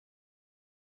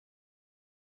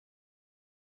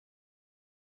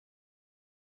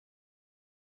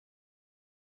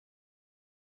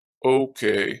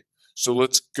Okay, so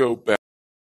let's go back.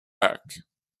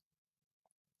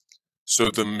 So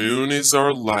the moon is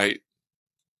our lighter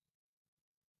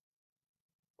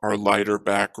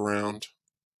background.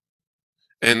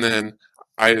 And then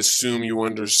I assume you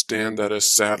understand that a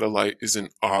satellite is an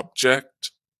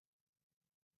object.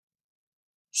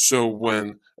 So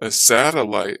when a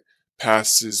satellite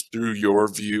passes through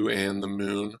your view and the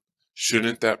moon,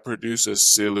 shouldn't that produce a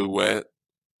silhouette?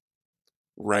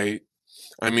 Right?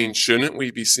 I mean, shouldn't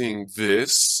we be seeing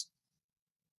this?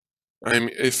 I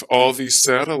mean, if all these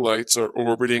satellites are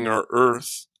orbiting our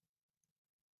Earth,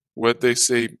 what they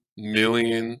say,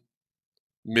 millions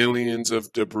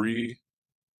of debris,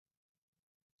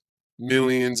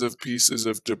 millions of pieces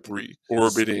of debris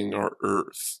orbiting our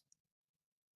Earth.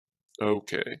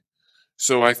 Okay,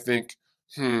 so I think,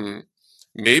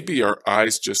 maybe our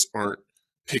eyes just aren't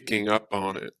picking up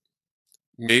on it.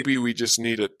 Maybe we just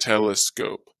need a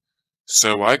telescope.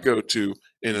 So I go to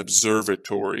an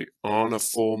observatory on a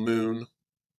full moon,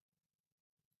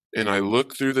 and I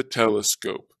look through the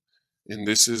telescope, and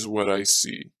this is what I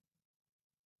see.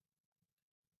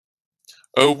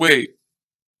 Oh wait,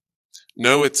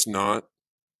 no it's not,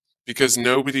 because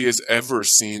nobody has ever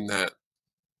seen that,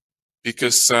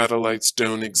 because satellites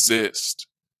don't exist.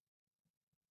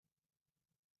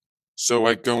 So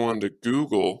I go onto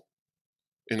Google,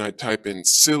 and I type in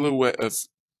silhouette of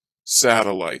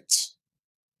satellites,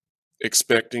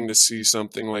 expecting to see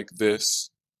something like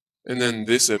this, and then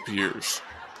this appears.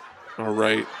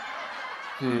 Alright,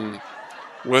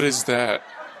 what is that?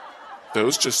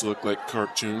 Those just look like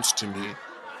cartoons to me.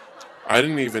 I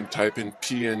didn't even type in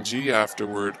PNG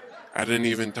afterward. I didn't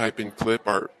even type in clip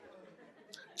art.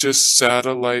 Just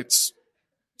satellites,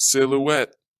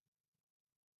 silhouette.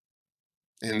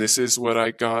 And this is what I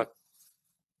got.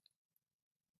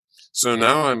 So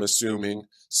now I'm assuming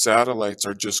satellites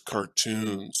are just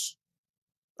cartoons.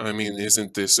 I mean,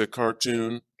 isn't this a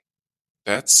cartoon?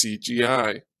 That's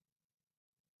CGI.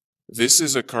 This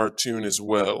is a cartoon as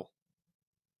well.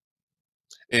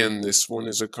 And this one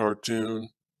is a cartoon.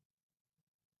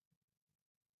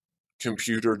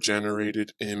 Computer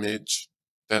generated image.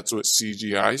 That's what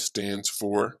CGI stands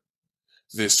for.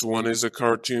 This one is a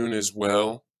cartoon as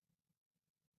well.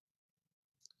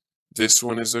 This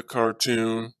one is a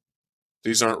cartoon.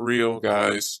 These aren't real,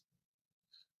 guys.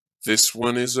 This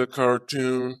one is a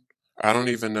cartoon. I don't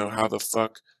even know how the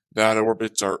fuck that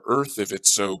orbits our Earth if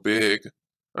it's so big.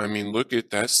 I mean, look at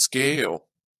that scale.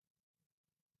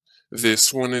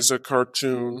 This one is a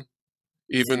cartoon,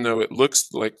 even though it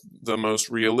looks like the most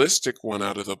realistic one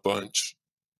out of the bunch.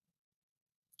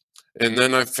 And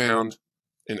then I found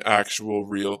an actual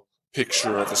real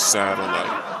picture of a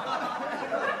satellite.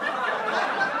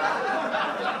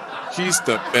 He's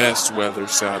the best weather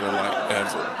satellite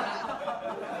ever.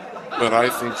 But I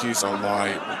think he's a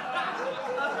liar.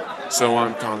 So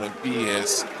I'm calling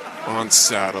BS on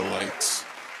satellites.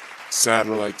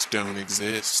 Satellites don't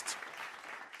exist.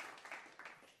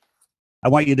 I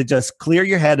want you to just clear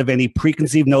your head of any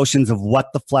preconceived notions of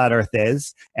what the flat Earth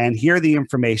is and hear the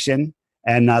information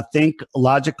and think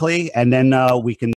logically, and then we can